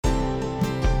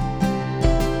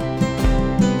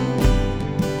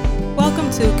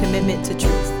to Commitment to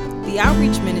Truth, the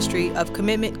outreach ministry of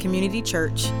Commitment Community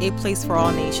Church, a place for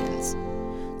all nations.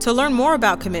 To learn more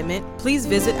about Commitment, please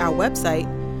visit our website,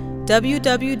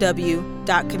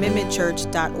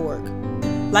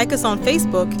 www.commitmentchurch.org. Like us on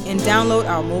Facebook and download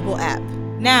our mobile app.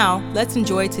 Now, let's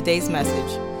enjoy today's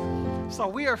message. So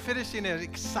we are finishing an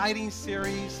exciting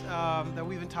series that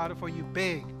we've entitled for you,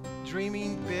 Big,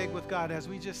 Dreaming Big with God. As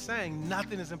we just sang,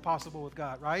 nothing is impossible with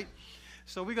God, right?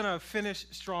 So we're going to finish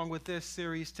strong with this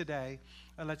series today.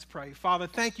 Let's pray. Father,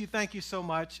 thank you so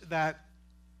much that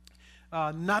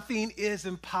nothing is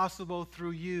impossible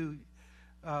through you,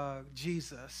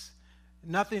 Jesus.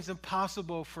 Nothing's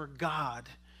impossible for God.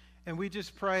 And we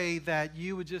just pray that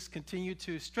you would just continue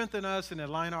to strengthen us and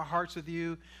align our hearts with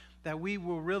you, that we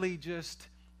will really just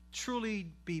truly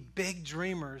be big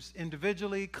dreamers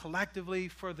individually, collectively,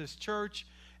 for this church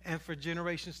and for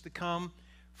generations to come,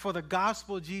 for the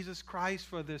gospel of Jesus Christ,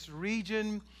 for this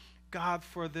region, God,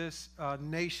 for this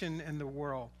nation and the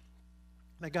world.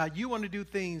 That, God, you want to do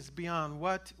things beyond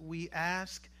what we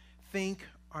ask, think,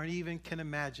 or even can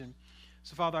imagine.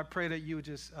 So, Father, I pray that you would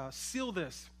just seal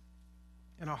this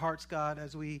in our hearts, God,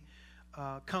 as we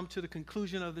come to the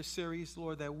conclusion of this series,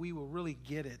 Lord, that we will really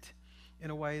get it in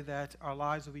a way that our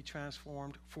lives will be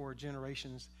transformed for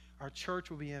generations. Our church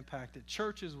will be impacted.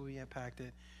 Churches will be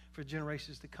impacted for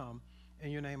generations to come.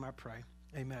 In your name I pray.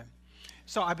 Amen.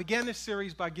 So I began this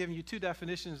series by giving you two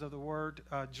definitions of the word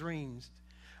dreams.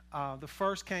 The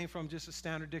first came from just a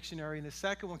standard dictionary, and the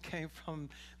second one came from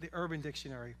the Urban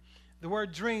Dictionary. The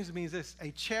word dreams means this: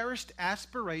 a cherished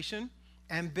aspiration,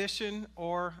 ambition,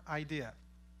 or idea.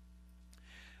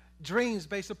 Dreams,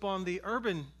 based upon the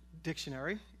Urban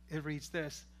Dictionary, it reads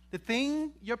this: the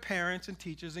thing your parents and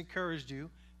teachers encouraged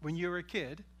you when you were a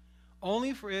kid,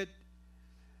 only for it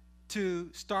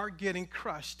to start getting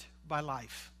crushed by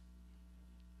life.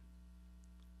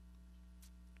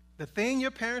 The thing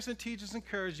your parents and teachers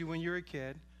encouraged you when you were a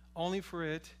kid, only for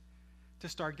it to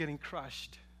start getting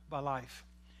crushed by life.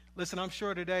 Listen, I'm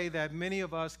sure today that many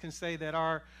of us can say that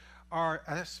our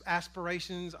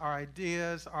aspirations, our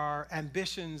ideas, our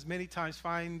ambitions many times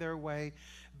find their way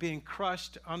being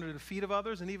crushed under the feet of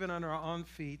others and even under our own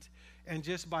feet, and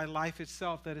just by life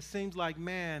itself, that it seems like,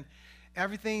 man,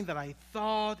 everything that I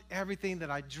thought, everything that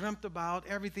I dreamt about,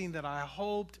 everything that I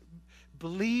hoped,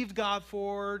 believed God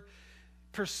for,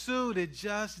 pursued, it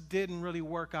just didn't really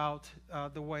work out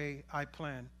the way I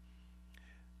planned.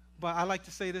 But I like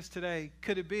to say this today: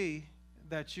 could it be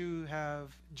that you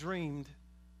have dreamed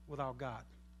without God?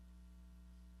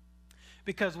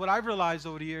 Because what I've realized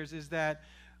over the years is that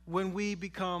when we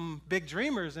become big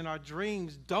dreamers and our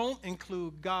dreams don't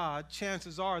include God,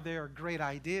 chances are they are great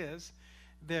ideas,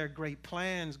 they're great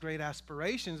plans, great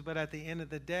aspirations, but at the end of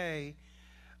the day,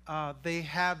 they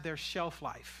have their shelf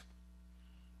life.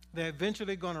 They're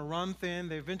eventually going to run thin,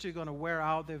 they're eventually going to wear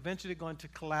out, they're eventually going to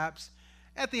collapse.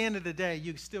 At the end of the day,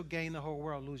 you still gain the whole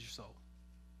world, lose your soul.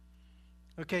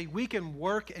 Okay, we can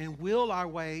work and will our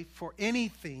way for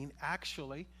anything,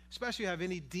 actually, especially if you have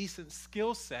any decent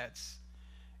skill sets.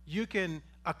 You can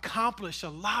accomplish a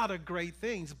lot of great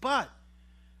things, but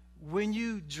when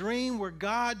you dream where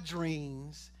God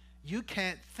dreams, you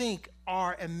can't think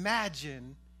or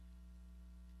imagine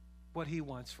what he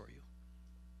wants for you,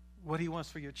 what he wants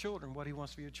for your children, what he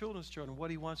wants for your children's children,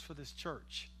 what he wants for this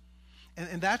church.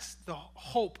 And that's the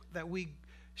hope that we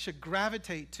should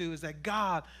gravitate to, is that,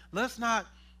 God, let's not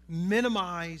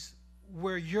minimize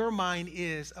where your mind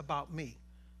is about me.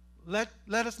 Let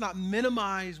us not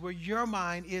minimize where your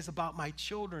mind is about my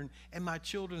children and my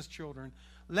children's children.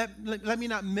 Let me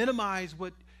not minimize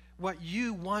what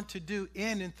you want to do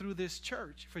in and through this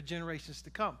church for generations to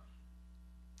come.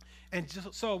 And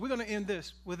so we're going to end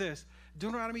this with this.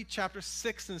 Deuteronomy chapter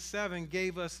 6 and 7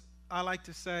 gave us, I like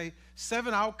to say,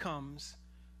 7 outcomes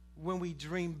when we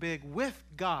dream big with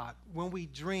God, when we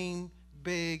dream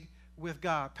big with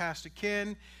God. Pastor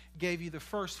Ken gave you the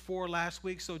first 4 last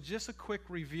week, so just a quick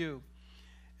review.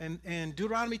 And in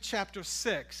Deuteronomy chapter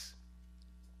 6,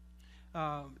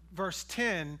 verse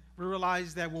 10, we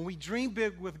realize that when we dream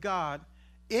big with God,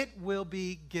 it will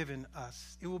be given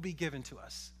us. It will be given to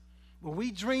us. When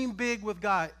we dream big with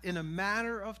God, in a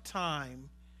matter of time,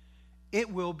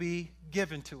 it will be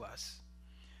given to us.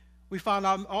 We found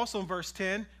out also in verse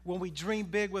 10, when we dream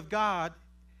big with God,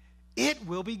 it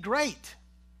will be great.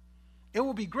 It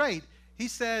will be great. He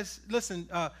says, listen,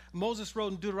 Moses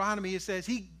wrote in Deuteronomy, it says,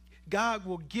 God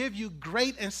will give you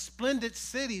great and splendid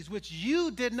cities which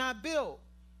you did not build.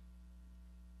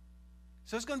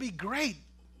 So it's going to be great.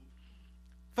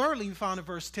 Thirdly, we found in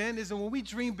verse 10 is that when we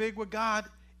dream big with God,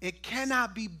 it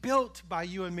cannot be built by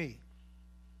you and me.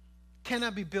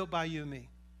 Cannot be built by you and me.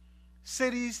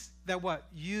 Cities that what?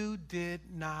 You did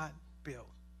not build.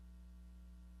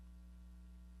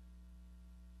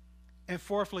 And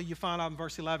fourthly, you find out in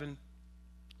verse 11,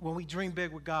 when we dream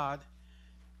big with God,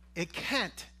 it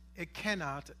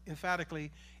cannot,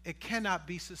 emphatically, it cannot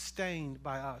be sustained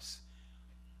by us.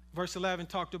 Verse 11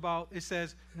 talked about, it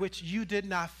says, which you did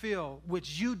not fill,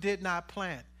 which you did not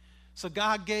plant. So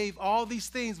God gave all these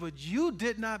things which you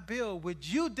did not build, which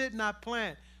you did not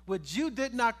plant, which you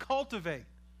did not cultivate.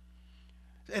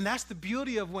 And that's the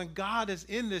beauty of when God is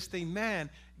in this thing, man,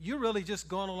 you're really just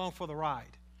going along for the ride.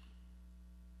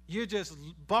 You're just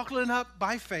buckling up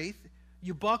by faith.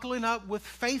 You're buckling up with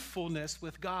faithfulness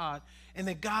with God. And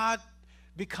then God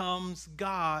becomes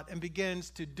God and begins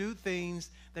to do things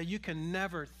that you can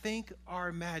never think or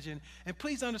imagine. And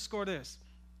please underscore this.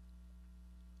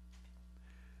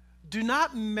 Do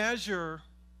not measure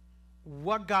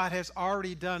what God has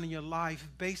already done in your life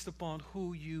based upon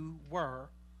who you were.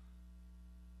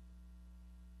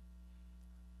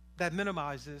 That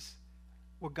minimizes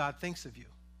what God thinks of you.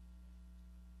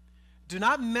 Do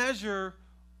not measure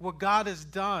what God has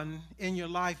done in your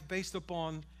life based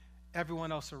upon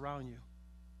everyone else around you,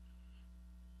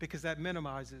 because that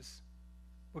minimizes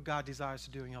what God desires to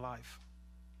do in your life.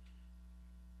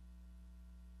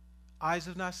 Eyes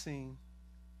have not seen,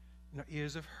 nor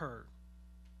ears have heard.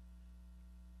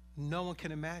 No one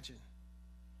can imagine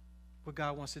what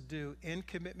God wants to do in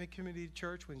Commitment Community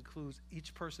Church, which includes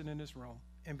each person in this room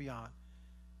and beyond.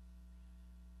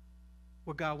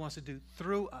 What God wants to do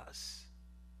through us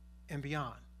and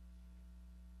beyond.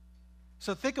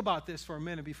 So think about this for a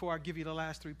minute before I give you the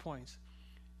last 3 points.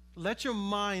 Let your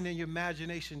mind and your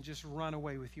imagination just run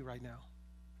away with you right now.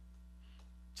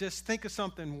 Just think of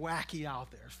something wacky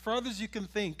out there. As further as you can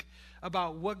think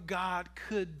about what God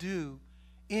could do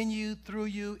in you, through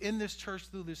you, in this church,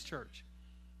 through this church.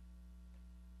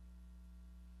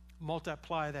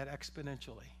 Multiply that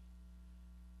exponentially.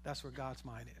 That's where God's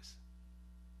mind is.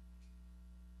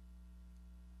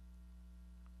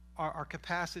 Our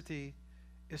capacity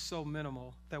is so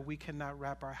minimal that we cannot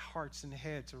wrap our hearts and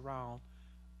heads around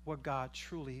what God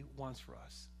truly wants for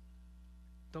us.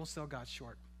 Don't sell God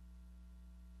short.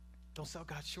 Don't sell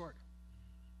God short.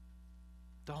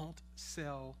 Don't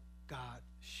sell God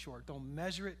short. Don't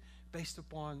measure it based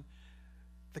upon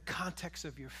the context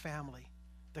of your family,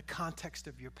 the context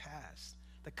of your past,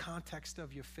 the context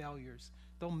of your failures.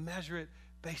 Don't measure it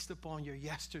based upon your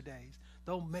yesterdays.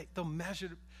 Don't measure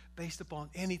it based upon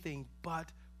anything but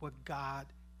what God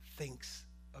thinks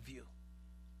of you.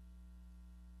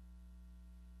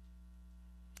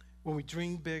 When we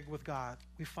dream big with God,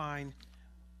 we find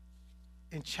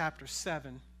in chapter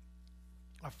 7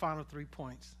 our final 3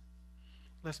 points.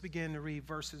 Let's begin to read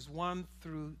verses 1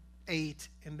 through 8,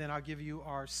 and then I'll give you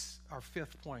our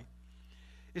 5th point.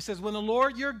 It says, when the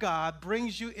Lord your God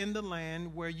brings you in the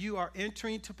land where you are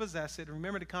entering to possess it, and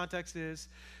remember the context is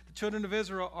the children of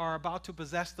Israel are about to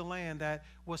possess the land that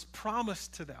was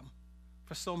promised to them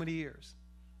for so many years.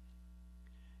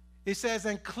 It says,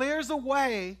 and clears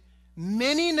away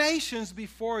many nations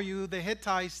before you, the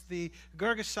Hittites, the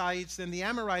Girgashites, and the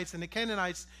Amorites, and the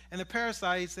Canaanites, and the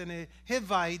Perizzites, and the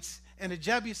Hivites, and the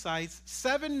Jebusites,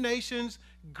 7 nations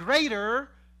greater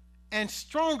and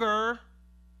stronger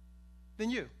than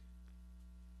you.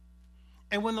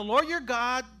 And when the Lord your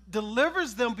God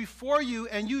delivers them before you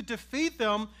and you defeat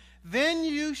them, then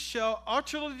you shall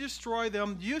utterly destroy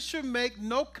them. You shall make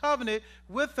no covenant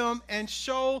with them and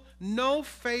show no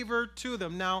favor to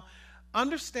them. Now,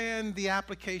 understand the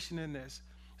application in this.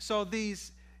 So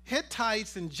these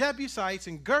Hittites and Jebusites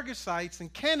and Girgashites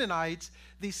and Canaanites,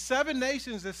 these 7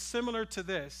 nations are similar to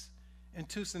this in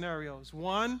 2 scenarios.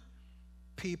 One,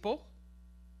 people,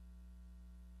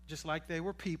 just like they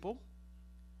were people.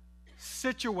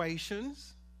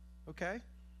 Situations, okay?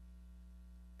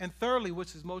 And thirdly,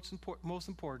 which is most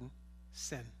important,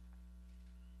 sin.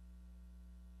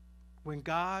 When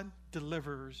God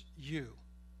delivers you,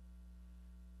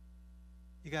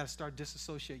 you got to start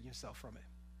disassociating yourself from it.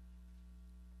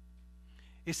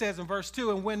 It says in verse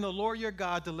 2, and when the Lord your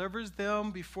God delivers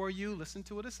them before you, listen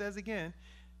to what it says again,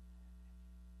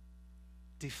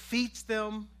 defeats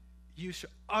them, you shall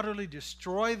utterly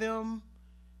destroy them.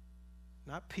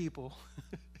 Not people.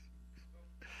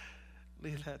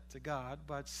 Leave that to God,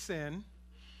 but sin.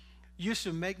 You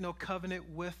shall make no covenant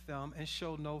with them and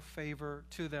show no favor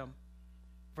to them.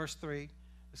 Verse 3,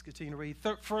 let's continue to read.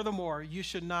 Furthermore, you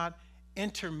should not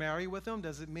intermarry with them.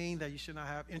 Does it mean that you should not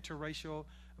have interracial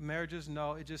marriages?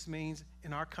 No, it just means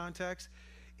in our context,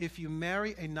 if you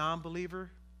marry a non-believer,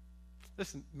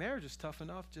 listen, marriage is tough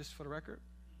enough, just for the record.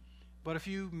 But if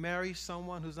you marry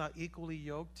someone who's not equally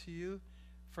yoked to you,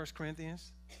 1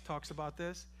 Corinthians talks about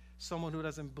this. Someone who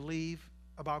doesn't believe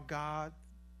about God,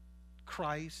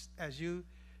 Christ, as you're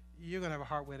going to have a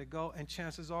hard way to go. And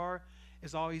chances are,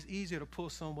 it's always easier to pull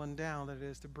someone down than it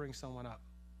is to bring someone up.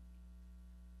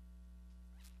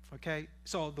 Okay?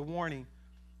 So the warning,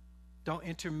 don't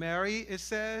intermarry, it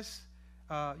says.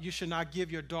 You should not give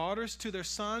your daughters to their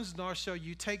sons, nor shall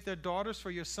you take their daughters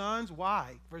for your sons.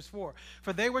 Why? Verse 4.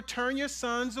 For they will turn your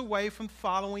sons away from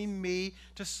following me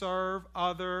to serve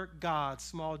other gods,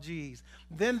 small g's.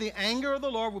 Then the anger of the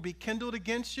Lord will be kindled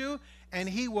against you, and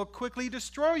he will quickly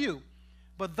destroy you.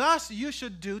 But thus you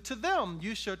should do to them.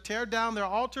 You should tear down their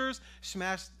altars,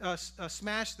 smash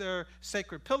their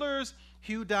sacred pillars,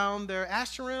 hew down their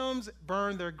Asherims,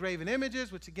 burn their graven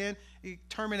images, which again, it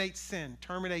terminates sin.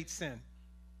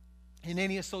 In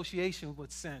any association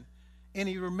with sin,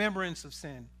 any remembrance of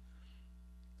sin,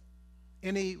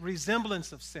 any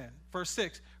resemblance of sin. Verse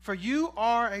 6, for you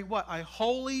are a what? A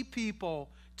holy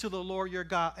people to the Lord your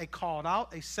God, a called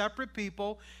out, a separate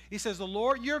people. He says, the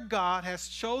Lord your God has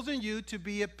chosen you to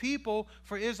be a people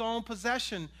for his own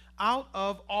possession out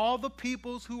of all the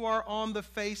peoples who are on the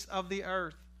face of the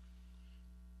earth.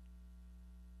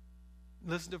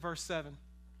 Listen to verse 7.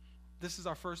 This is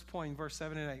our first point, verse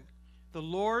 7 and 8. The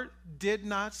Lord did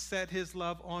not set his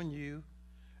love on you,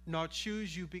 nor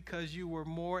choose you because you were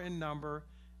more in number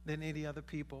than any other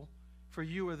people, for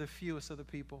you were the fewest of the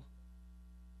people.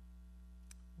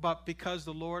 But because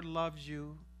the Lord loves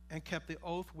you and kept the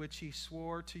oath which he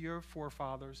swore to your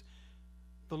forefathers,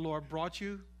 the Lord brought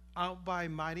you out by a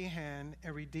mighty hand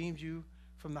and redeemed you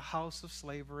from the house of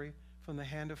slavery, from the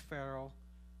hand of Pharaoh,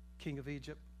 king of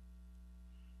Egypt.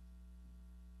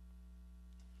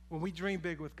 When we dream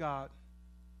big with God,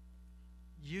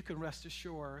 you can rest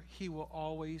assured he will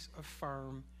always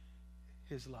affirm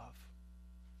his love.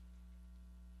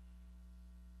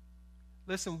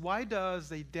 Listen, why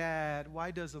does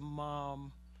a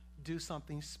mom do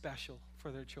something special for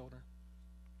their children?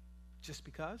 Just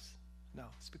because? No,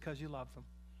 it's because you love them.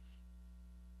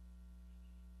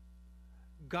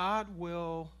 God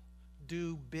will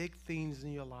do big things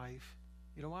in your life.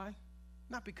 You know why?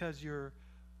 Not because you're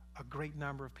a great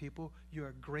number of people, you're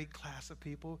a great class of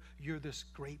people, you're this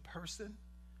great person.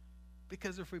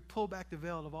 Because if we pull back the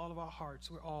veil of all of our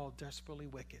hearts, we're all desperately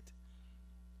wicked.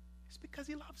 It's because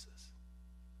he loves us.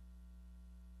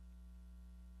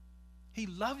 He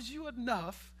loves you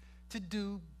enough to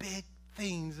do big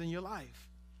things in your life.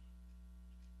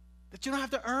 That you don't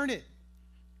have to earn it.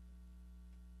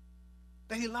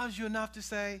 That he loves you enough to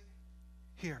say,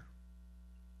 here.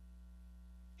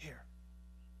 Here.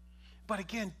 But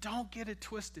again, don't get it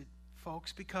twisted,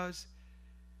 folks, because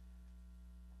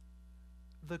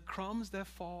the crumbs that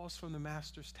falls from the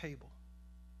master's table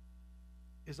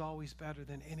is always better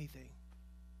than anything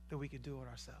that we could do it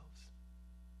ourselves.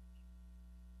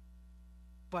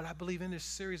 But I believe in this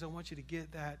series, I want you to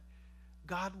get that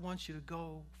God wants you to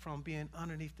go from being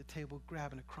underneath the table,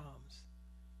 grabbing the crumbs,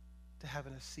 to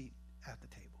having a seat at the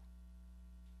table.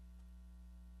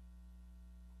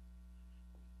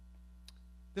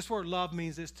 This word love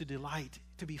means this: to delight,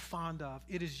 to be fond of.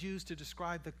 It is used to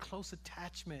describe the close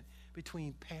attachment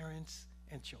between parents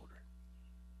and children.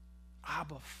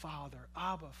 Abba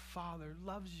Father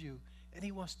loves you, and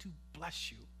he wants to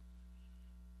bless you.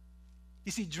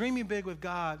 You see, dreaming big with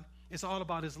God is all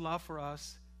about his love for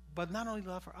us, but not only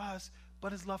love for us,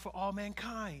 but his love for all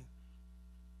mankind.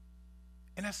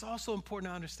 And that's also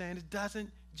important to understand. It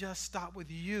doesn't just stop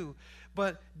with you,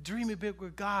 but dreaming big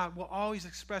with God will always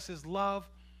express his love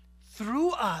through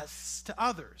us to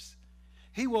others.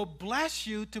 He will bless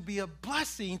you to be a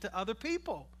blessing to other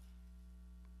people.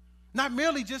 Not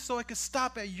merely just so it can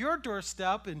stop at your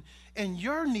doorstep and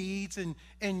your needs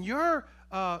and your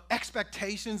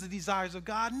expectations and desires of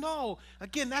God. No,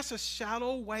 again, that's a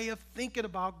shallow way of thinking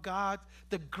about God,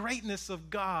 the greatness of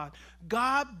God.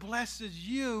 God blesses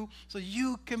you so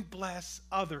you can bless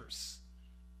others.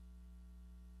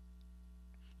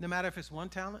 No matter if it's one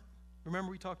talent.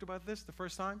 Remember we talked about this the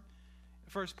first time?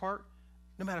 The first part?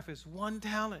 No matter if it's one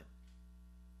talent.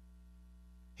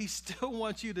 He still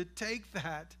wants you to take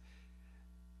that,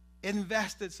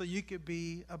 invest it so you could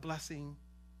be a blessing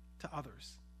to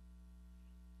others.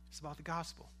 It's about the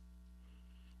gospel.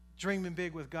 Dreaming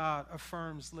big with God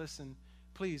affirms, listen,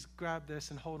 please grab this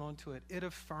and hold on to it. It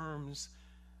affirms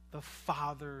the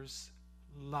Father's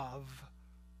love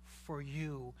for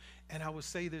you. And I will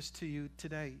say this to you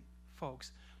today,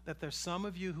 folks, that there's some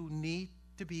of you who need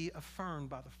to be affirmed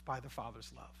by the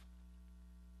Father's love.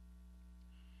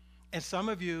 And some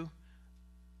of you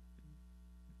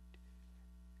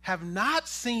have not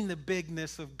seen the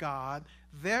bigness of God,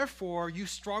 therefore you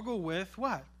struggle with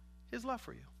what? his love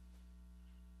for you.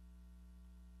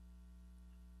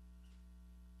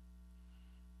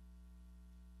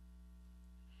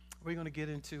 We're going to get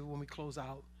into, when we close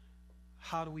out,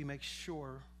 how do we make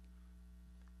sure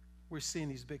we're seeing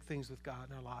these big things with God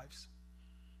in our lives.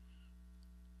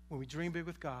 When we dream big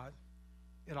with God,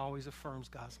 it always affirms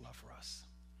God's love for us.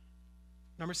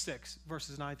 Number 6,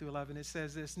 verses 9 through 11, it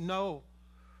says this: Know,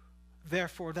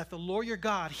 therefore, that the Lord your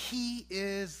God, he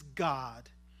is God,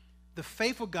 the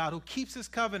faithful God who keeps his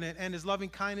covenant and his loving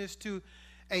kindness to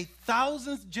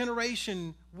 1,000th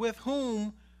generation with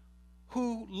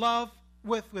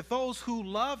those who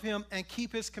love him and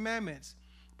keep his commandments,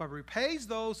 but repays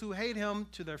those who hate him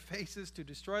to their faces to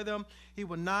destroy them. He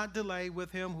will not delay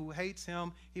with him who hates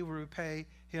him. He will repay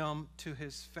him to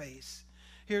his face.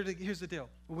 Here's the deal.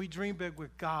 When we dream big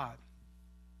with God,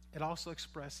 it also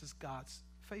expresses God's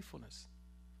faithfulness.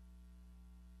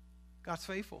 God's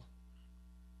faithful.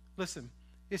 Listen,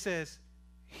 it says,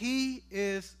 he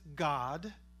is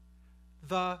God,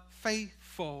 the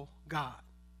faithful God.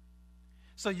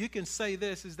 So you can say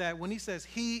this, is that when he says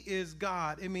he is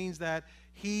God, it means that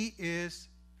he is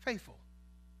faithful.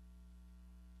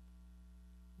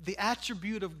 The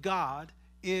attribute of God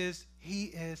is he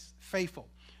is faithful.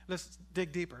 Let's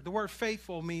dig deeper. The word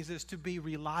faithful means is to be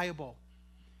reliable.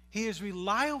 He is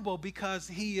reliable because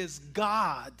he is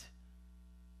God.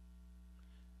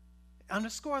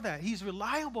 Underscore that. He's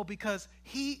reliable because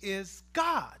he is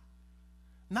God.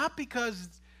 Not because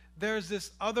there's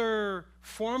this other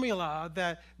formula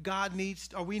that God needs,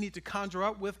 or we need to conjure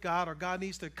up with God, or God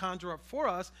needs to conjure up for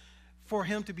us for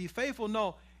him to be faithful.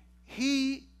 No,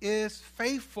 he is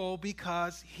faithful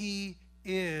because he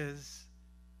is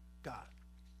God.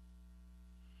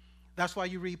 That's why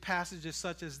you read passages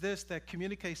such as this that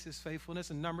communicates his faithfulness.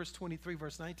 In Numbers 23,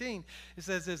 verse 19, it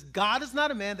says this: God is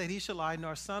not a man that he shall lie,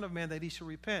 nor a son of man that he shall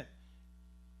repent.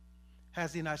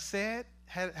 Has he not said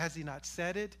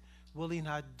it? Will he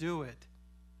not do it?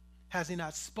 Has he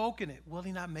not spoken it? Will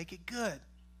he not make it good?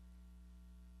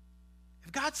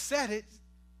 If God said it,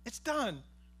 it's done.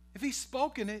 If he's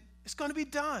spoken it, it's going to be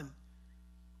done.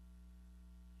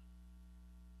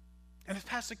 And as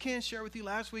Pastor Ken shared with you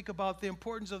last week about the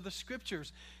importance of the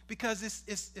scriptures, because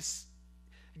it's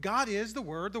God is the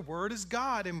Word is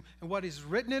God, and what is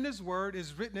written in his Word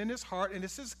is written in his heart, and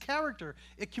it's his character.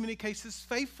 It communicates his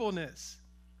faithfulness.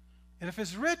 And if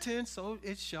it's written, so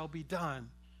it shall be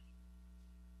done.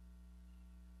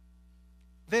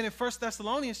 Then in 1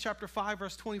 Thessalonians chapter 5,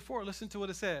 verse 24, listen to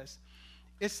what it says.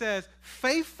 It says,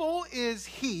 faithful is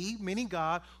he, meaning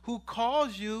God, who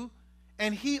calls you,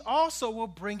 and he also will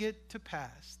bring it to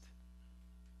pass.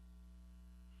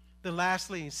 Then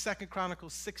lastly, in 2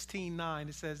 Chronicles 16:9,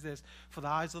 it says this: for the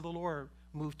eyes of the Lord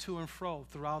move to and fro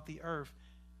throughout the earth,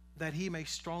 that he may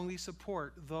strongly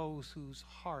support those whose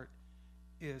heart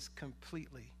is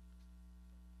completely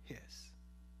his.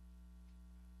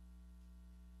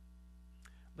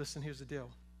 Listen, here's the deal.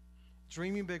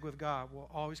 Dreaming big with God will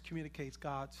always communicate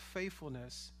God's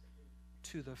faithfulness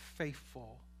to the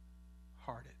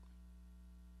faithful-hearted.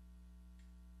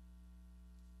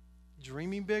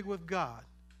 Dreaming big with God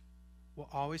will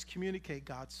always communicate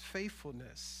God's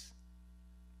faithfulness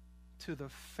to the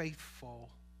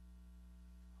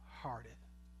faithful-hearted.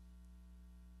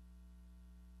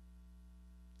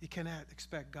 You cannot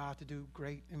expect God to do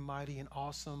great and mighty and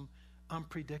awesome,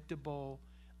 unpredictable,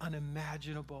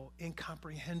 unimaginable,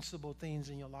 incomprehensible things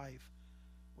in your life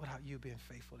without you being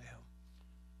faithful to him.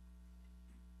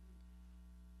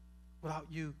 Without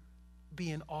you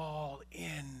being all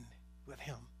in with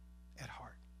him at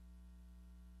heart.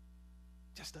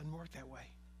 Just doesn't work that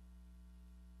way.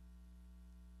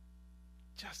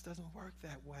 Just doesn't work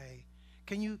that way.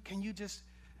 Can you just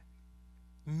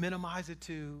minimize it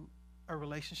to a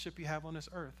relationship you have on this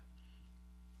earth?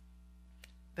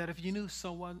 That if you knew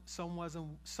someone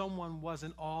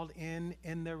wasn't all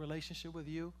in their relationship with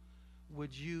you,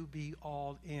 would you be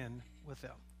all in with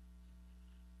them?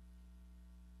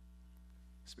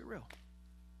 Let's be real.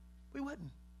 We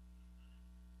wouldn't.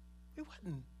 We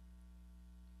wouldn't.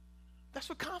 That's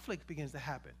when conflict begins to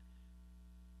happen.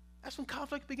 That's when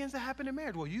conflict begins to happen in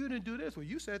marriage. Well, you didn't do this. Well,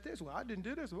 you said this. Well, I didn't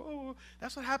do this. Oh,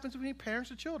 that's what happens between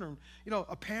parents and children. You know,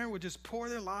 a parent would just pour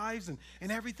their lives and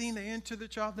everything they into the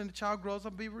child, then the child grows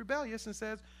up and be rebellious and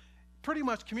says, pretty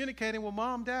much communicating, well,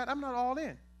 Mom, Dad, I'm not all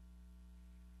in.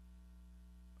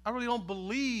 I really don't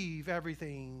believe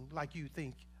everything like you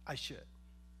think I should.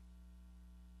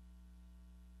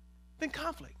 Then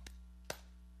conflict.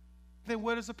 Then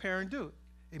what does a parent do?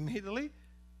 Immediately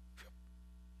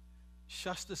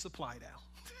shuts the supply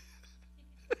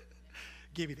down.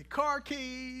 Give you the car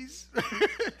keys.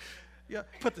 Yeah,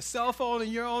 put the cell phone in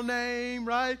your own name,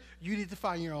 right? You need to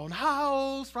find your own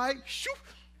house, right? Shoo.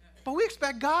 But we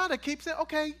expect God to keep saying,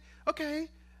 okay,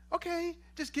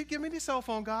 just give me the cell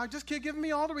phone, God. Just keep giving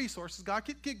me all the resources, God.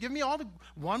 Give me all the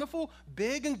wonderful,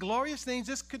 big, and glorious things.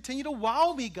 Just continue to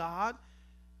wow me, God.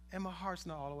 And my heart's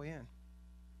not all the way in.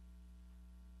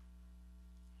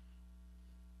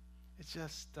 It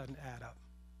just doesn't add up.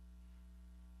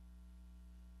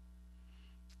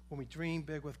 When we dream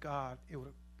big with God, it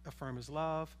would affirm his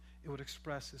love. It would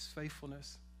express his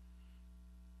faithfulness.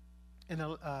 And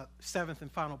the seventh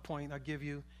and final point I'll give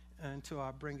you until I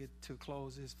bring it to a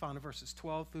close is found in verses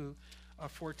 12 through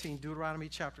 14, Deuteronomy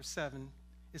chapter 7.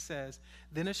 It says,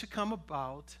 "Then it should come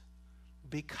about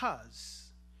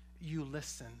because you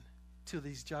listen to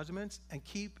these judgments and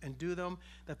keep and do them,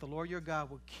 that the Lord your God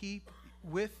will keep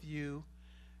with you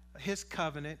his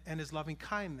covenant and his loving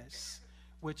kindness,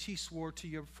 which he swore to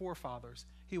your forefathers.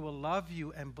 He will love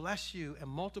you and bless you and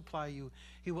multiply you.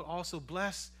 He will also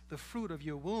bless the fruit of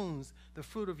your wombs, the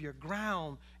fruit of your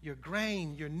ground, your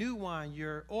grain, your new wine,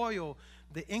 your oil,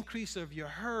 the increase of your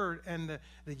herd, and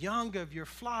the young of your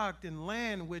flock and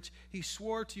land, which he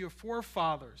swore to your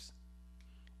forefathers.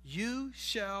 You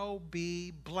shall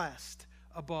be blessed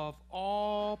above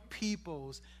all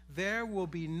peoples. There will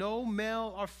be no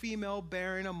male or female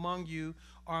bearing among you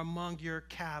or among your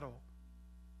cattle."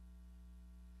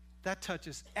 That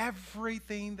touches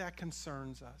everything that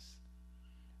concerns us.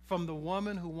 From the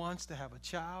woman who wants to have a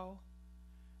child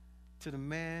to the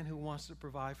man who wants to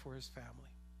provide for his family.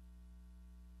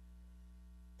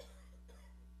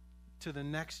 To the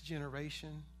next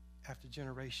generation after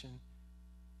generation,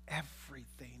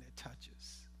 everything it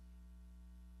touches.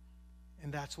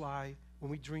 And that's why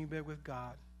when we dream big with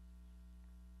God,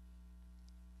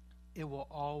 it will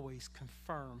always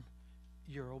confirm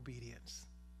your obedience.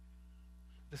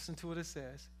 Listen to what it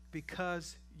says.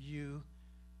 Because you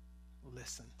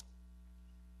listen.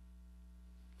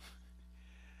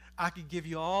 I could give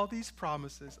you all these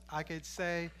promises. I could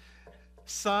say,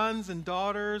 sons and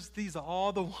daughters, these are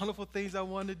all the wonderful things I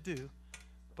want to do.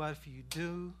 But if you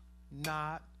do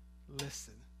not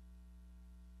listen,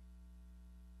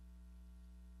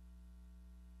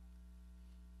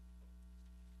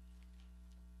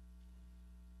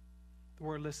 the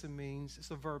word listen means,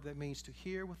 it's a verb that means to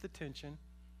hear with attention,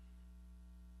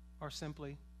 or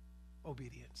simply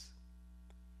obedience.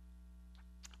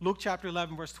 Luke chapter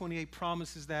 11, verse 28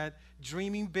 promises that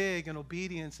dreaming big and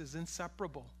obedience is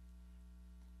inseparable.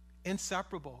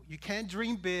 Inseparable. You can't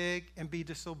dream big and be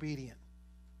disobedient.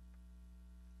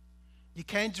 You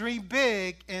can't dream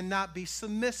big and not be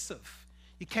submissive.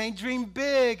 You can't dream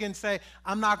big and say,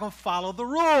 I'm not going to follow the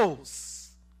rules.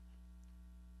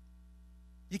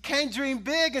 You can't dream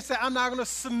big and say, I'm not going to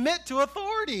submit to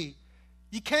authority.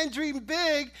 You can't dream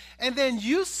big and then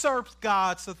usurp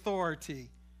God's authority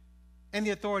and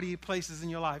the authority he places in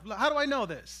your life. How do I know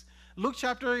this? Luke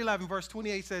chapter 11, verse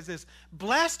 28 says this,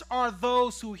 "Blessed are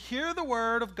those who hear the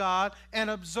word of God and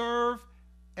observe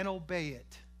and obey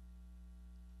it."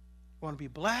 You want to be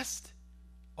blessed?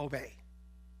 Obey.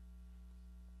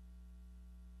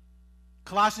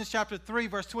 Colossians chapter 3,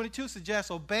 verse 22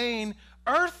 suggests obeying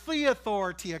earthly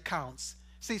authority accounts.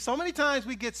 See, so many times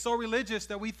we get so religious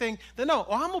that we think that, no,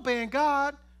 I'm obeying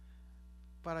God,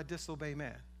 but I disobey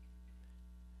man.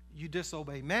 You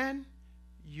disobey man,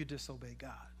 you disobey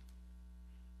God.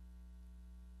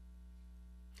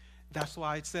 That's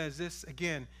why it says this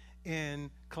again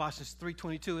in Colossians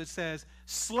 3:22. It says,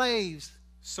 slaves,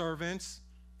 servants,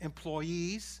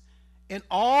 employees, in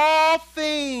all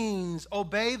things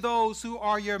obey those who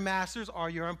are your masters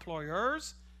or your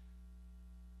employers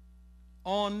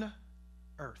on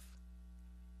earth.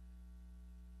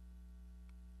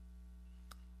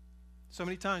 So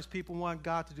many times people want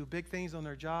God to do big things on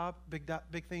their job,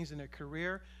 big things in their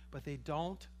career, but they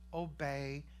don't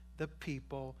obey the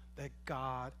people that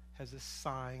God has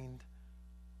assigned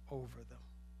over them.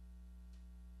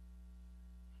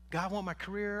 God, I want my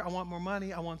career, I want more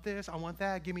money, I want this, I want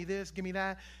that, give me this, give me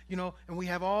that, and we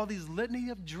have all these litany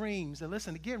of dreams. And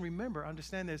listen, again, remember,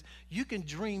 understand this, you can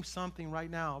dream something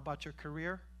right now about your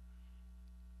career,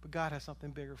 but God has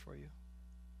something bigger for you.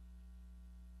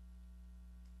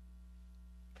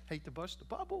 Hate to burst the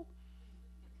bubble.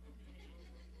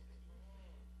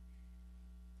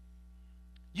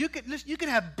 You could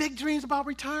have big dreams about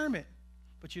retirement,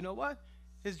 but you know what?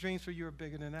 His dreams for you are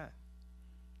bigger than that.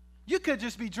 You could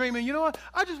just be dreaming, you know what?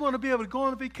 I just want to be able to go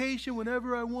on a vacation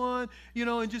whenever I want,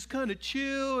 and just kind of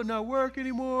chill and not work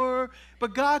anymore.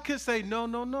 But God could say, no,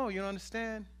 you don't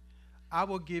understand. I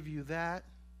will give you that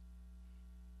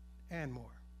and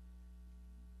more.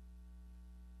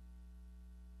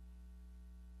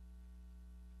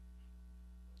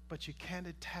 But you can't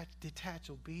detach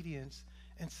obedience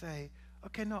and say,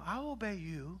 okay, no, I'll obey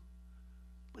you.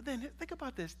 But then think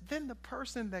about this. Then the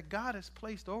person that God has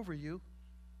placed over you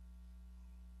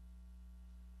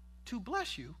to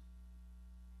bless you,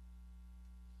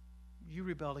 you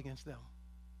rebel against them.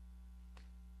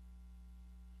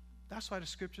 That's why the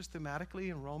scriptures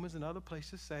thematically in Romans and other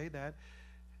places say that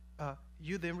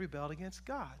you then rebelled against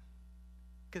God,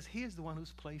 because he is the one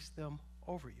who's placed them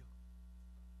over you.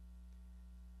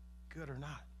 Good or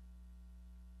not,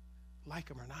 like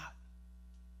him or not,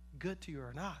 good to you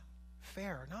or not,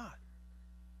 fair or not,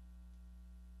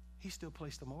 he still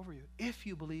placed them over you if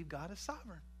you believe God is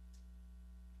sovereign.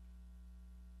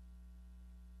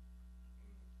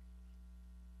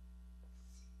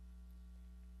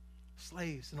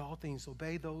 Slaves, in all things,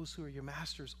 obey those who are your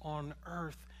masters on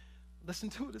earth. Listen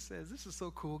to what it says. This is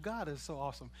so cool. God is so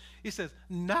awesome. He says,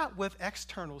 not with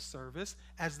external service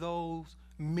as those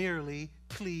merely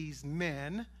please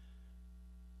men.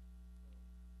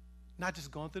 Not just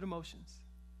going through the motions,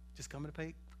 just coming to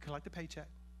pay, collect the paycheck.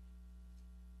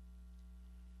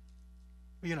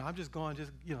 I'm just going,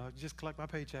 just collect my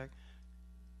paycheck.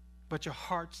 But your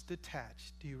heart's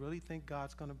detached. Do you really think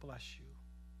God's going to bless you?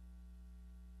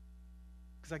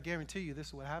 Because I guarantee you this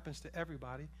is what happens to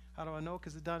everybody. How do I know?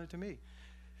 Because it's done it to me.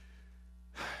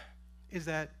 Is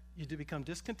that you do become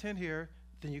discontent here,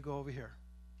 then you go over here.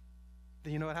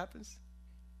 Then you know what happens?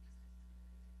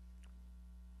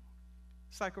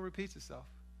 Cycle repeats itself.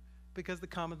 Because the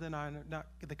common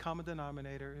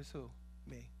denominator is who?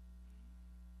 Me.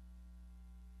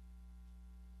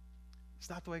 It's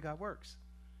not the way God works.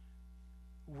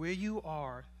 Where you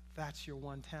are, that's your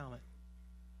one talent.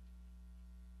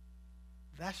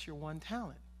 That's your one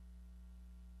talent.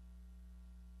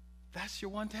 That's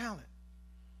your one talent.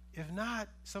 If not,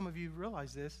 some of you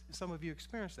realize this, some of you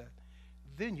experience that,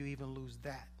 then you even lose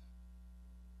that.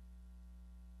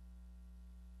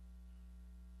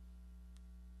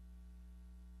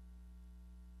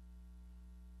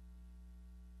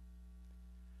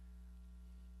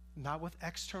 Not with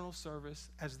external service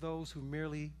as those who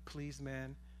merely please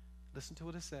men. Listen to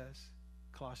what it says.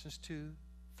 Colossians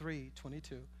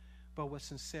 2:3-22. But with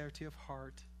sincerity of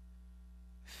heart,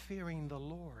 fearing the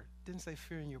Lord. Didn't say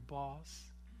fearing your boss.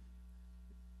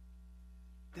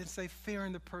 Didn't say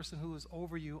fearing the person who is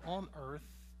over you on earth.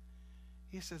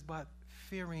 He says, but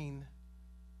fearing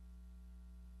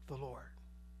the Lord.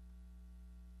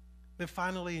 Then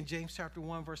finally in James chapter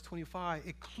 1, verse 25,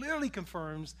 it clearly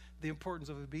confirms the importance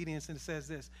of obedience, and it says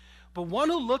this, but one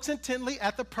who looks intently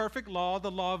at the perfect law,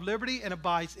 the law of liberty, and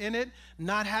abides in it,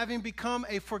 not having become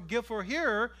a forgetful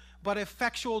hearer, but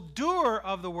effectual doer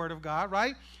of the word of God,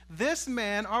 right? This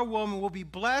man or woman will be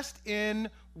blessed in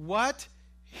what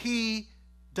he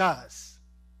does.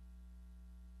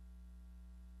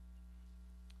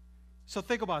 So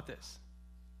think about this.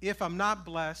 If I'm not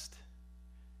blessed,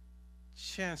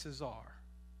 chances are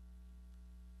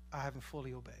I haven't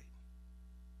fully obeyed.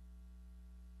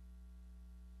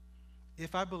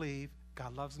 If I believe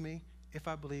God loves me, if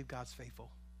I believe God's faithful.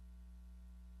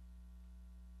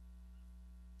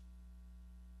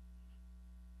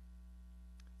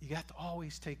 You have to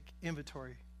always take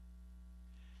inventory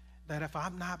that if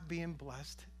I'm not being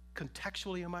blessed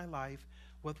contextually in my life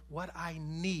with what I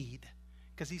need,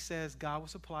 because he says God will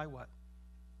supply what?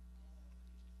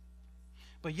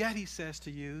 But yet he says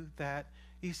to you that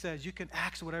he says you can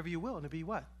ask whatever you will and it'll be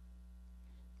what?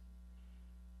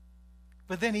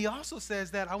 But then he also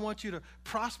says that I want you to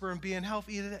prosper and be in health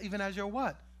even as you're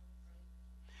what?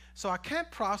 So I can't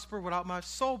prosper without my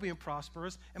soul being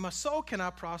prosperous, and my soul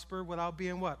cannot prosper without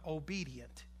being what?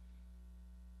 Obedient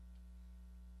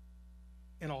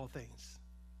in all things.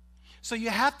 So you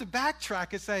have to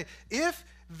backtrack and say, if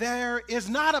there is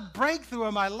not a breakthrough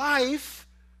in my life,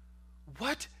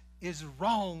 what is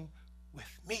wrong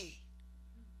with me?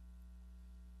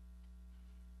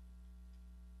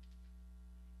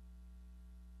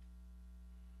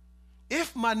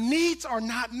 If my needs are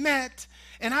not met,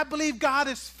 and I believe God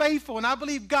is faithful, and I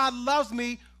believe God loves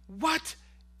me, what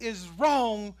is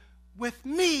wrong with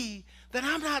me that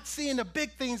I'm not seeing the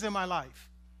big things in my life?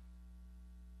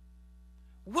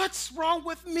 What's wrong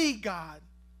with me, God?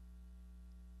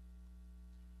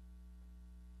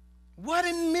 What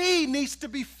in me needs to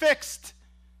be fixed?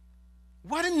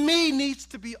 What in me needs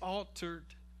to be altered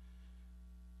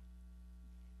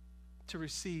to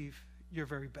receive your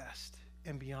very best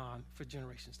and beyond for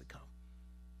generations to come?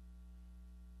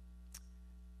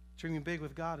 Dreaming big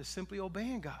with God is simply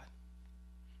obeying God.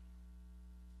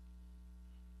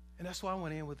 And that's why I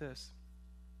went in with this.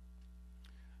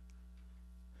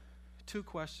 2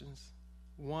 questions.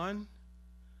 One,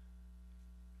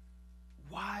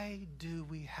 Why do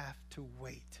we have to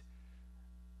wait?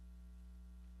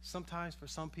 Sometimes for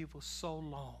some people, so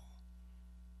long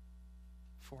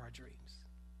for our dreams.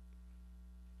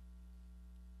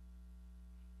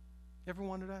 Ever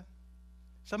wonder that?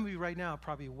 Some of you right now are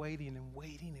probably waiting and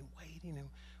waiting and waiting and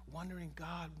wondering,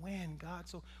 God, when? God,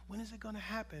 so when is it going to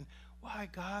happen? Why,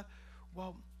 God?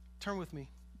 Well, turn with me.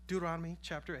 Deuteronomy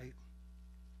chapter 8,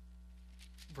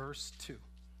 verse 2.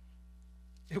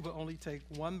 It will only take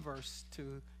one verse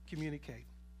to communicate.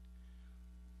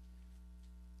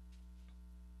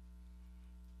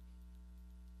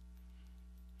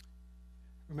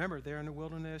 Remember, they're in the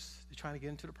wilderness. They're trying to get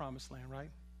into the promised land, right?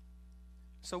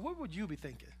 So what would you be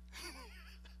thinking?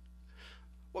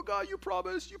 Well, God, you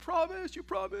promised.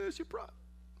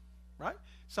 Right?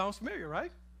 Sounds familiar,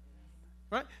 right?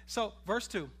 Right? So, verse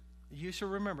 2. You shall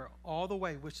remember all the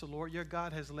way which the Lord your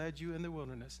God has led you in the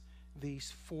wilderness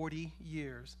these 40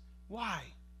 years. Why?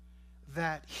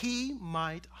 That he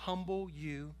might humble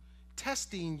you,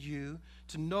 testing you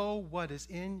to know what is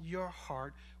in your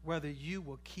heart, whether you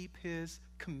will keep his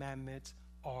commandments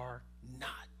or not.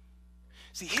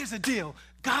 See, here's the deal.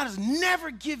 God has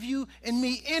never give you and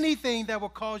me anything that will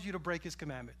cause you to break his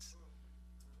commandments.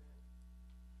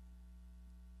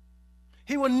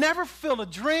 He will never fill a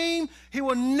dream. He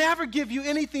will never give you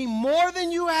anything more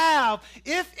than you have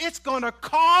if it's going to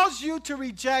cause you to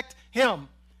reject him.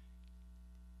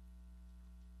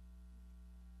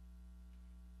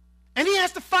 And he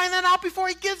has to find that out before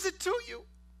he gives it to you.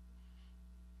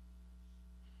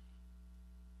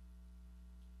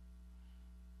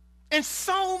 And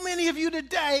so many of you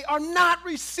today are not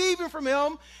receiving from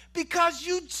him because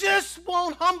you just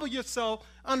won't humble yourself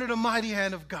under the mighty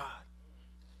hand of God.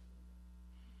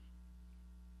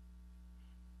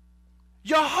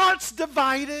 Your heart's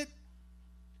divided,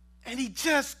 and he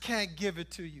just can't give it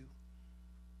to you.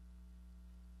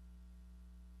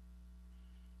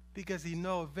 Because he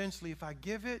knows eventually if I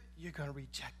give it, you're going to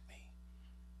reject me.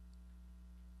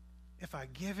 If I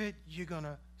give it, you're going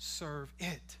to serve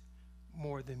it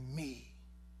more than me.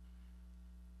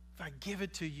 If I give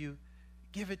it to you,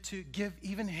 give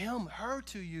even him, her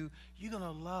to you, you're going to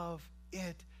love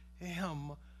it,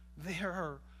 him,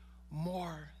 her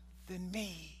more than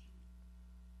me.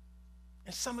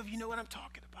 And some of you know what I'm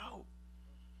talking about.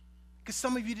 Because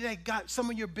some of you today, God, some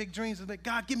of your big dreams is like,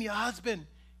 God, give me a husband.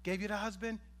 Gave you the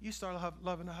husband, you start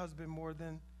loving the husband more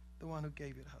than the one who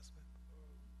gave you the husband.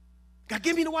 God,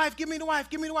 give me the wife, give me the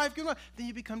wife, give me the wife, give me the wife. Then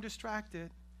you become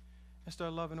distracted and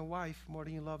start loving the wife more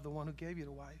than you love the one who gave you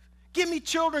the wife. Give me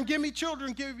children, give me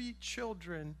children, give me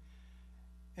children.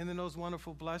 And then those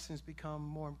wonderful blessings become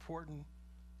more important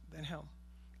than him.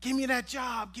 Give me that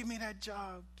job, give me that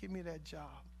job, give me that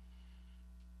job.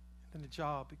 Then the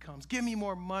job becomes, give me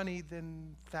more money,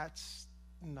 then that's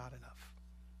not enough.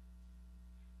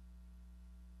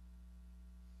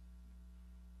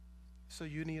 So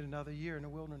you need another year in the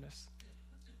wilderness.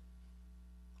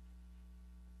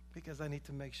 Because I need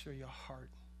to make sure your heart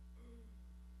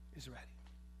is ready.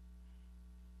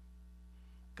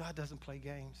 God doesn't play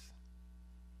games.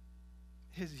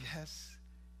 His yes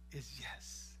is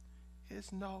yes.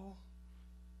 His no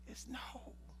is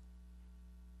no.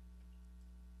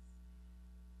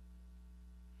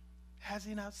 Has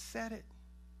he not said it?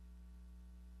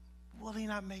 Will he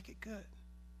not make it good?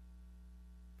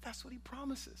 That's what he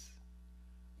promises.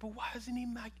 But why isn't he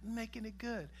making it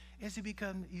good? Is it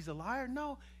because he's a liar?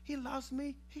 No, he loves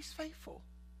me. He's faithful.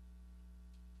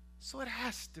 So it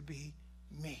has to be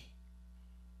me.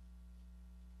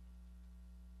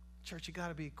 Church, you got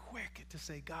to be quick to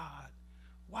say, God,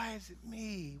 why is it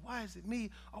me? Why is it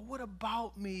me? Or what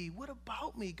about me? What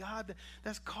about me, God,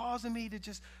 that's causing me to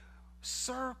just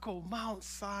circle Mount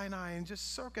Sinai and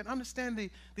just circle and understand the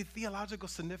theological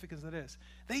significance of this.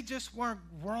 They just weren't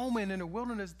roaming in the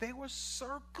wilderness. They were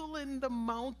circling the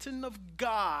mountain of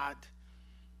God.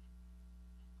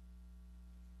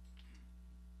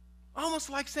 Almost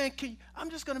like saying,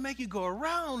 I'm just going to make you go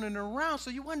around and around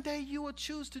so one day you will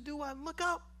choose to do what? Look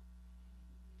up.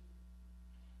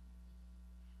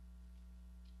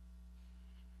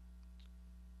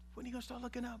 When are you going to start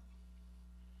looking up?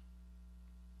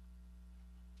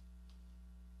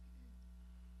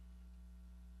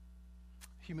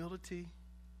 Humility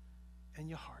and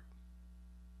your heart.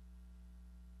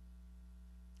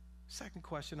 Second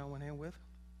question I went in with.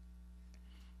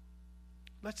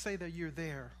 Let's say that you're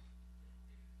there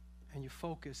and you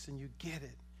focus and you get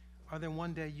it. Or then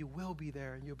one day you will be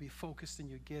there and you'll be focused and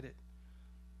you get it.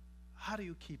 How do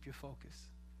you keep your focus?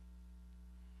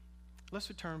 Let's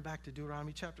return back to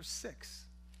Deuteronomy chapter 6,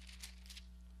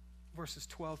 verses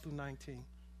 12 through 19.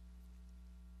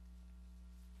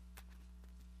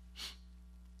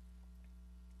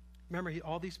 Remember,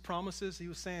 all these promises, he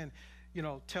was saying,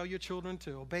 tell your children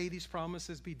to obey these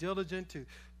promises. Be diligent to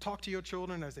talk to your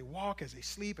children as they walk, as they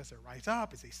sleep, as they rise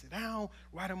up, as they sit down.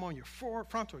 Write them on your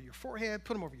front or your forehead.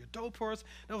 Put them over your doorposts.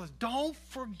 In other words, don't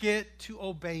forget to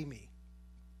obey me.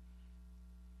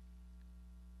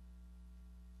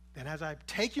 And as I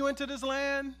take you into this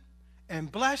land and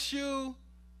bless you,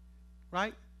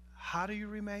 right, how do you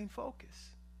remain focused?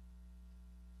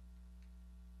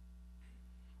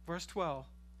 Verse 12,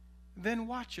 then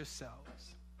watch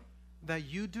yourselves, that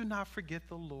you do not forget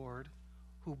the Lord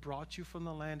who brought you from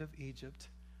the land of Egypt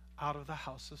out of the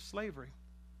house of slavery.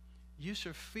 You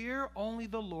should fear only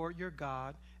the Lord your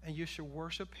God, and you should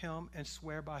worship him and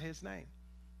swear by his name.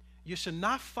 You should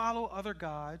not follow other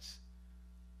gods,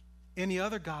 any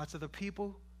other gods of the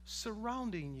people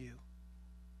surrounding you.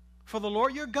 For the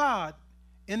Lord your God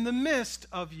in the midst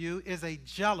of you is a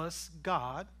jealous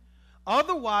God.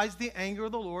 Otherwise, the anger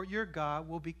of the Lord your God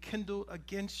will be kindled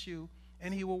against you,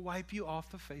 and he will wipe you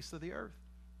off the face of the earth.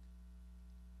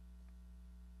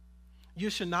 You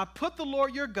should not put the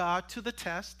Lord your God to the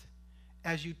test,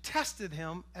 as you tested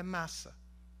him at Massah.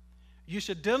 You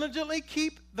should diligently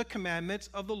keep the commandments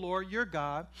of the Lord your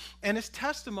God, and his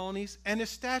testimonies and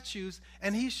his statutes,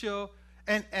 and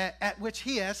at which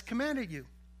he has commanded you.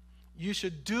 You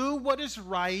should do what is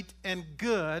right and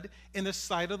good in the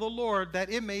sight of the Lord,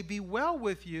 that it may be well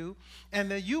with you,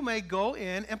 and that you may go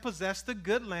in and possess the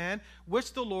good land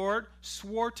which the Lord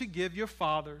swore to give your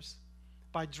fathers,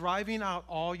 by driving out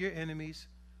all your enemies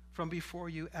from before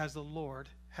you, as the Lord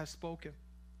has spoken.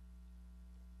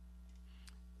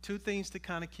 Two things to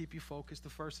kind of keep you focused. The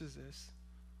first is this: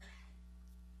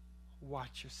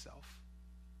 watch yourself.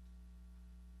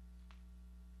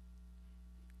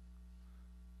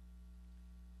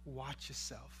 Watch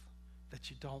yourself, that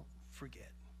you don't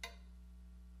forget.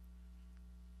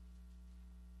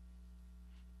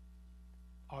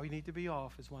 All you need to be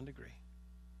off is 1 degree.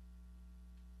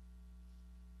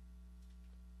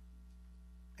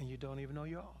 And you don't even know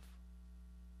you're off.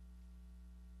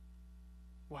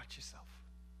 Watch yourself.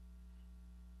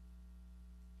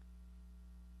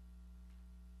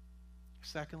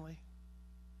 Secondly,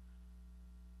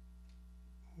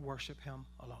 worship him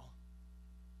alone.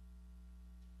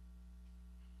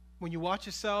 When you watch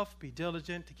yourself, be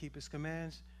diligent to keep his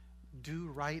commands,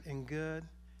 do right and good,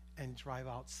 and drive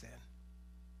out sin.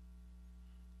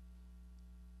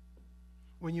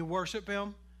 When you worship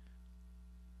him,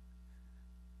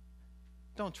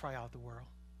 don't try out the world.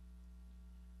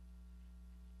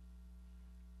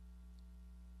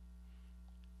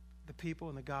 The people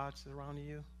and the gods surrounding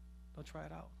you, don't try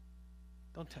it out.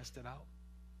 Don't test it out.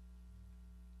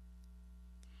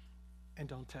 And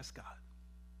don't test God.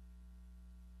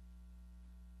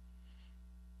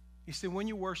 You see, when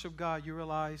you worship God, you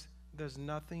realize there's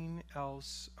nothing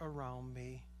else around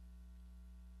me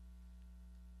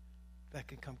that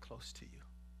can come close to you.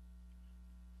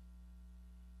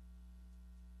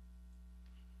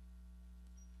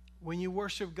 When you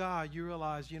worship God, you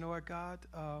realize, you know what, God?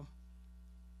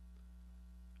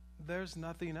 There's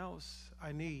nothing else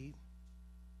I need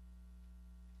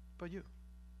but you.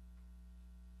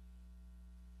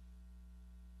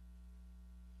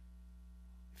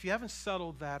 If you haven't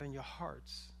settled that in your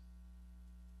hearts,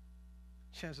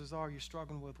 chances are you're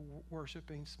struggling with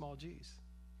worshiping small g's.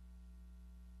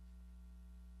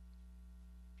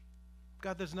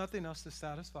 God, there's nothing else that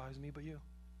satisfies me but you.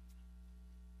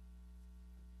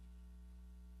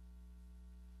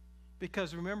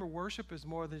 Because remember, worship is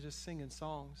more than just singing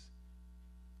songs.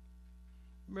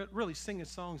 Really, singing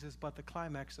songs is but the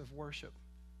climax of worship.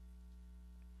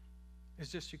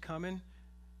 It's just you coming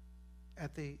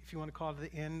at the, if you want to call it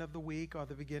the end of the week or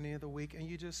the beginning of the week, and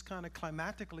you just kind of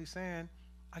climactically saying,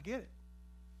 I get it.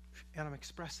 And I'm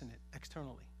expressing it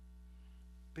externally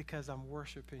because I'm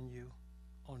worshiping you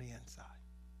on the inside.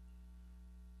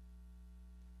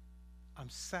 I'm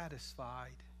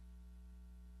satisfied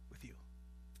with you.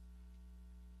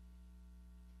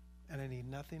 And I need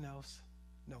nothing else,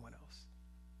 no one else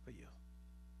but you.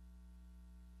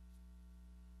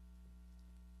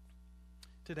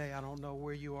 Today, I don't know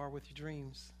where you are with your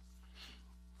dreams,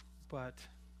 but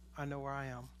I know where I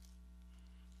am.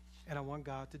 And I want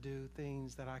God to do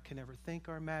things that I can never think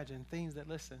or imagine, things that,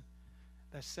 listen,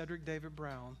 that Cedric David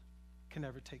Brown can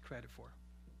never take credit for.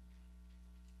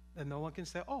 And no one can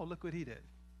say, oh, look what he did.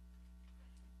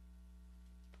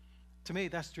 To me,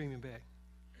 that's dreaming big.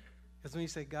 It's when you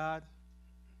say, God,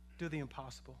 do the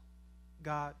impossible.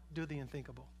 God, do the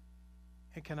unthinkable.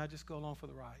 And can I just go along for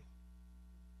the ride?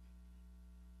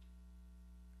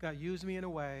 God, use me in a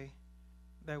way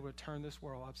that would turn this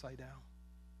world upside down.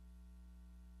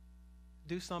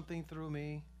 Do something through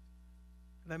me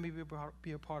Let me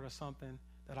be a part of something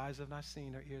that eyes have not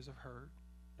seen or ears have heard,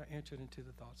 or entered into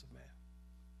the thoughts of man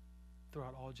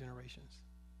throughout all generations.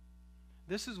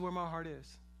 This is where my heart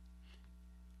is.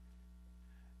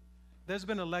 There's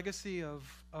been a legacy of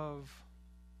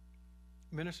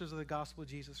ministers of the gospel of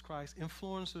Jesus Christ,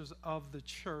 influencers of the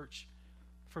church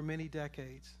for many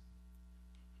decades.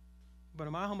 But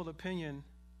in my humble opinion,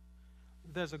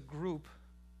 there's a group,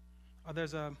 or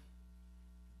there's a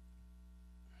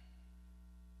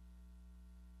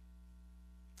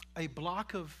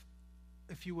block of,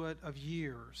 if you would, of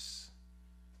years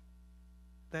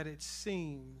that it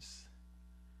seems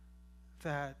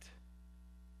that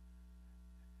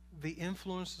the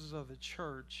influences of the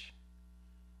church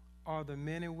are the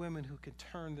men and women who can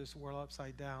turn this world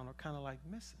upside down, are kind of like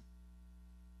missing.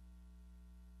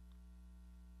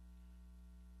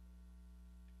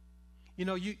 You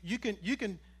know, you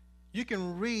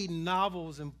can read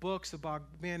novels and books about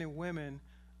men and women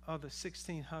of the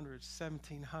 1600s,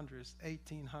 1700s,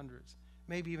 1800s,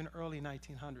 maybe even early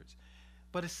 1900s.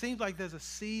 But it seems like there's a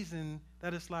season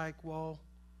that it's like, well,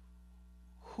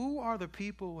 who are the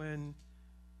people in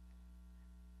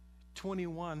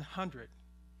 2100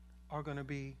 are going to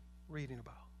be reading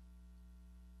about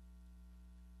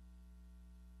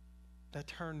that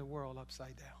turned the world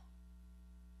upside down?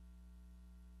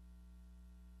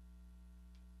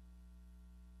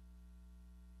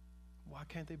 Why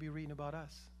can't they be reading about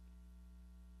us?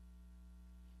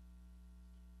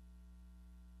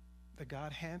 That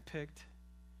God handpicked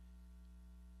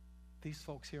these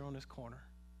folks here on this corner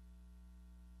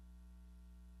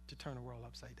to turn the world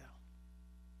upside down.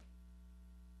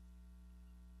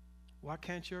 Why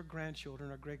can't your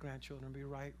grandchildren or great-grandchildren be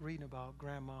reading about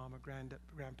grandmom or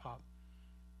grandpop,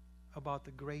 about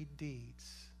the great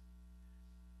deeds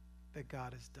that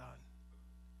God has done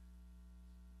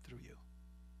through you?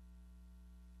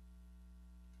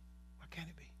 Why can't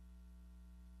it be?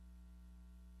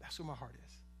 That's where my heart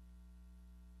is.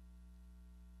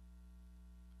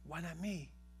 Why not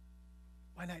me?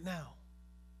 Why not now?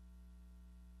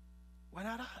 Why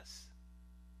not us?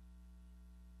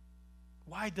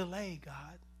 Why delay,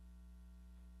 God?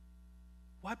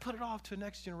 Why put it off to the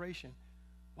next generation?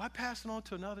 Why pass it on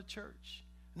to another church,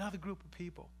 another group of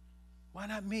people? Why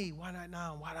not me? Why not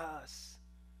now? Why not us?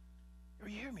 You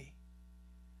hear me?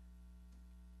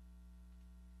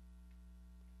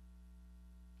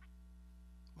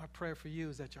 My prayer for you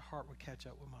is that your heart would catch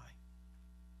up with mine.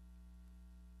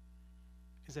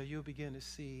 Is that you'll begin to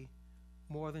see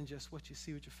more than just what you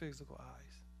see with your physical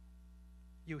eyes.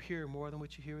 You'll hear more than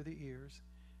what you hear with your ears.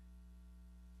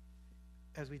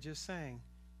 As we just sang,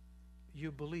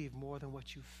 you believe more than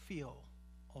what you feel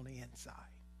on the inside.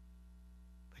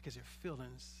 Because your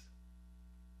feelings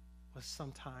will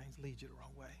sometimes lead you the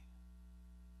wrong way.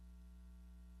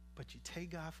 But you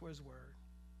take God for his word.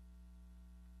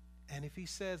 And if he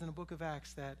says in the book of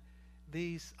Acts that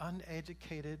these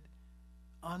uneducated,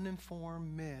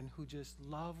 uninformed men who just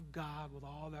love God with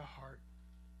all their heart,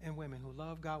 and women who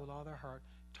love God with all their heart,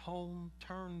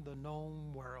 turn the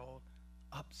known world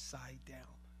upside down.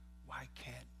 Why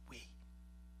can't we?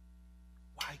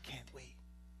 Why can't we?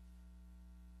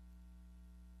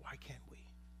 Why can't we?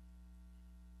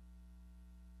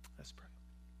 Let's pray.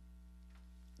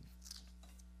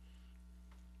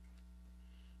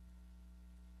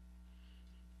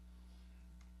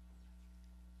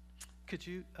 Could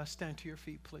you stand to your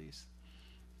feet, please?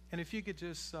 And if you could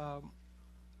just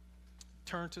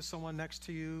turn to someone next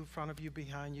to you, in front of you,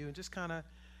 behind you, and just kind of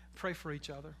pray for each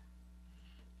other.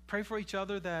 Pray for each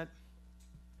other that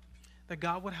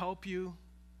God would help you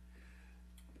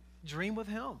dream with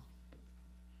him.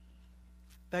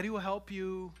 That he will help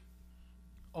you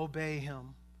obey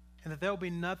him. And that there will be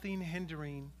nothing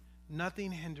hindering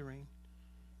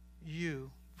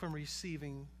you from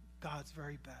receiving God's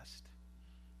very best.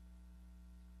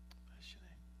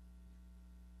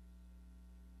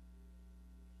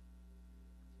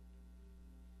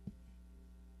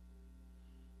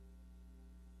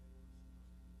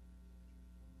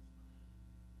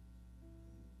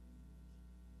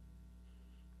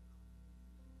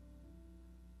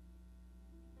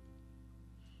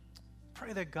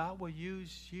 Pray that God will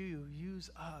use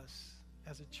us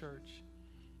as a church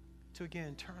to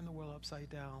again turn the world upside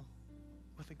down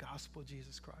with the gospel of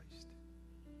Jesus Christ.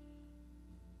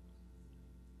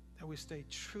 That we stay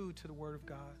true to the Word of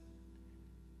God.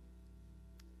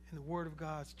 And the Word of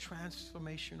God's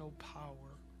transformational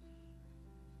power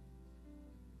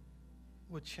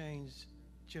will change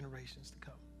generations to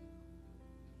come.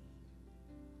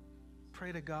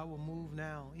 Pray that God will move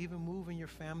now, even move in your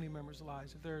family members'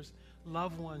 lives. If there's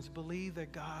loved ones, believe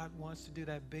that God wants to do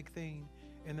that big thing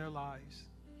in their lives.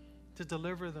 to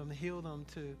deliver them, to heal them,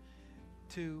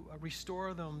 to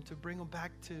restore them, to bring them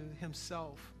back to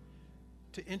himself,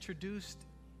 to introduce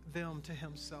them to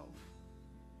himself.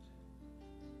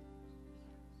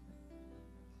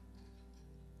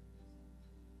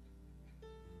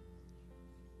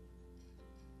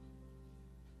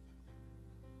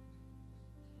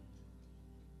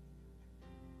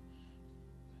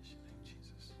 Bless your name,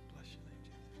 Jesus. Bless your name,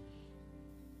 Jesus.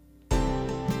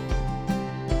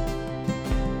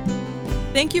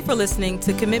 Thank you for listening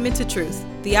to Commitment to Truth,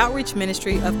 the outreach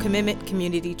ministry of Commitment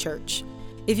Community Church.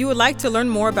 If you would like to learn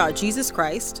more about Jesus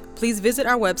Christ, please visit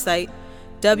our website,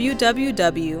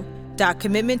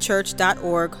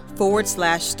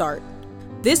 www.commitmentchurch.org/start.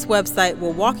 This website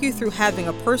will walk you through having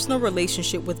a personal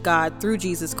relationship with God through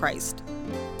Jesus Christ.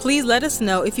 Please let us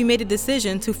know if you made a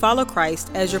decision to follow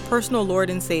Christ as your personal Lord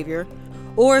and Savior,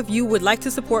 or if you would like to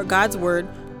support God's Word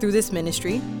through this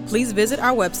ministry. Please visit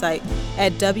our website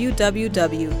at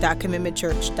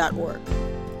www.commitmentchurch.org.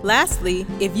 Lastly,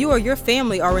 if you or your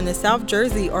family are in the South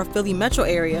Jersey or Philly metro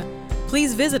area,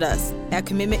 please visit us at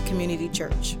Commitment Community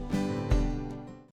Church.